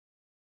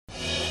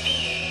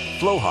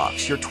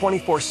FloHawks, your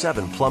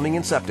 24/7 plumbing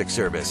and septic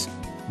service.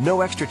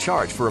 No extra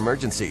charge for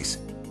emergencies.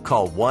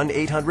 Call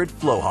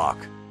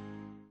 1-800-FLOHAWK.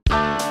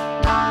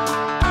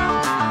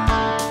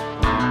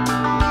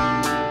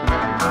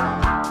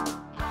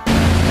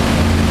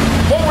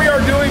 What we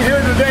are doing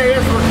here today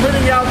is we're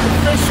cleaning out the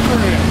fish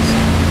screens.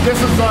 This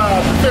is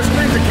the fish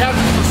screens that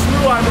catches the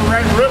slough out of the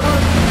Red River.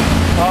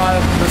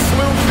 The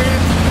slough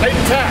feeds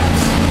lake taps.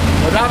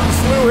 Without the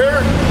slough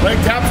here, lake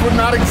taps would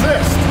not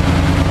exist.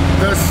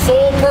 The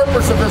sole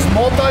purpose of this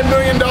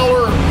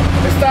multi-million-dollar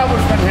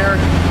establishment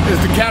here is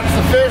to catch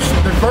the fish,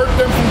 divert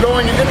them from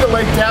going into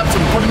lake taps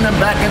and putting them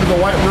back into the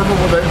White River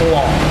where they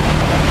belong.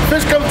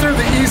 Fish come through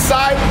the east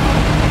side,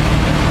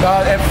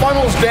 it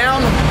funnels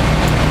down.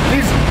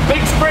 These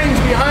big springs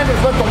behind us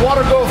let the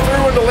water go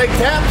through into lake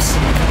taps,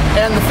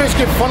 and the fish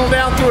get funneled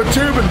down through a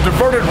tube and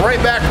diverted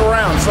right back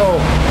around. So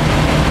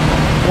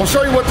we'll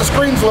show you what the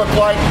screens look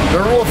like.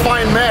 They're real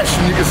fine mesh,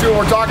 and you can see what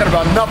we're talking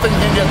about. Nothing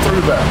can get through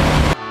there.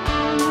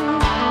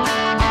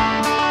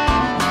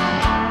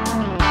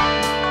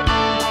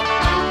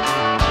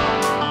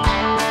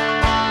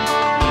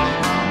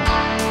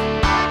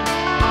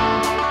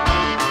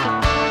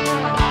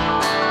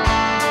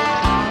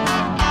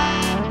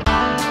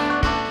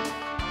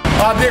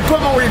 The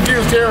equipment we've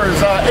used here is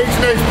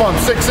H&H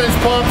pumps, 6-inch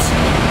pumps.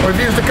 We've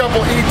used a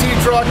couple ET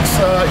trucks,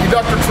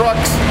 eductor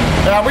trucks.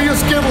 We use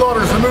skid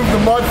loaders to move the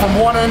mud from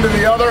one end to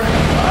the other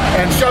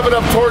and shove it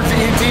up towards the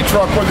ET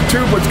truck where the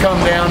tube would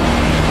come down.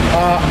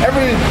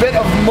 Every bit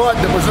of mud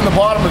that was in the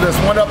bottom of this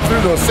went up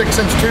through those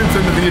 6-inch tubes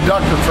into the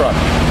eductor truck.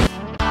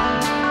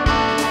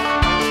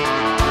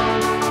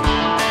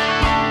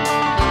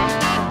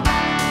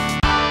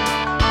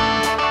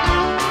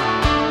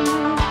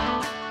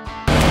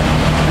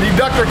 The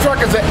eductor truck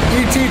is an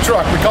ET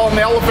truck. We call it an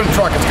elephant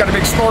truck. It's got a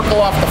big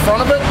snorkel off the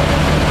front of it.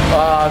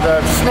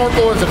 The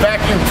snorkel is a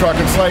vacuum truck.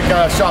 It's like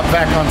a shop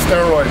vac on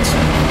steroids.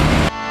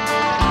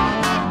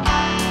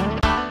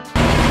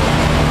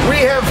 We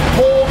have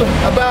pulled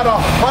about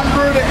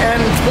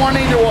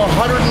 120 to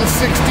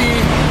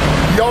 160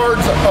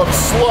 yards of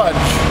sludge,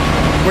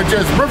 which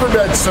is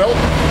riverbed silt,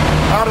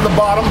 out of the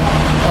bottom.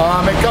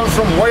 It comes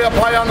from way up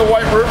high on the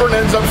White River and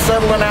ends up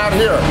settling out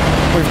here.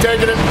 We've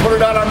taken it and put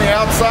it out on the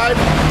outside,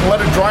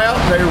 let it dry out,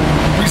 and they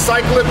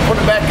recycle it and put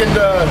it back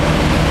into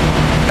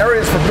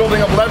areas for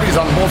building up levees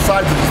on both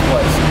sides of this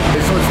place.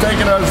 So it's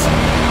taken us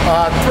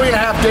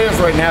 3.5 days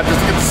right now just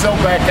to get the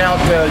silt back out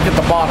to get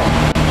the bottom.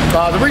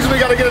 The reason we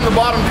got to get in the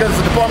bottom because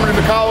the Department of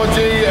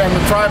Ecology and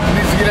the tribe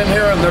needs to get in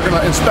here and they're going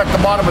to inspect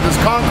the bottom of this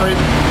concrete,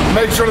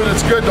 make sure that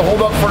it's good to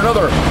hold up for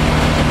another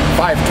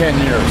 5-10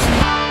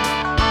 years.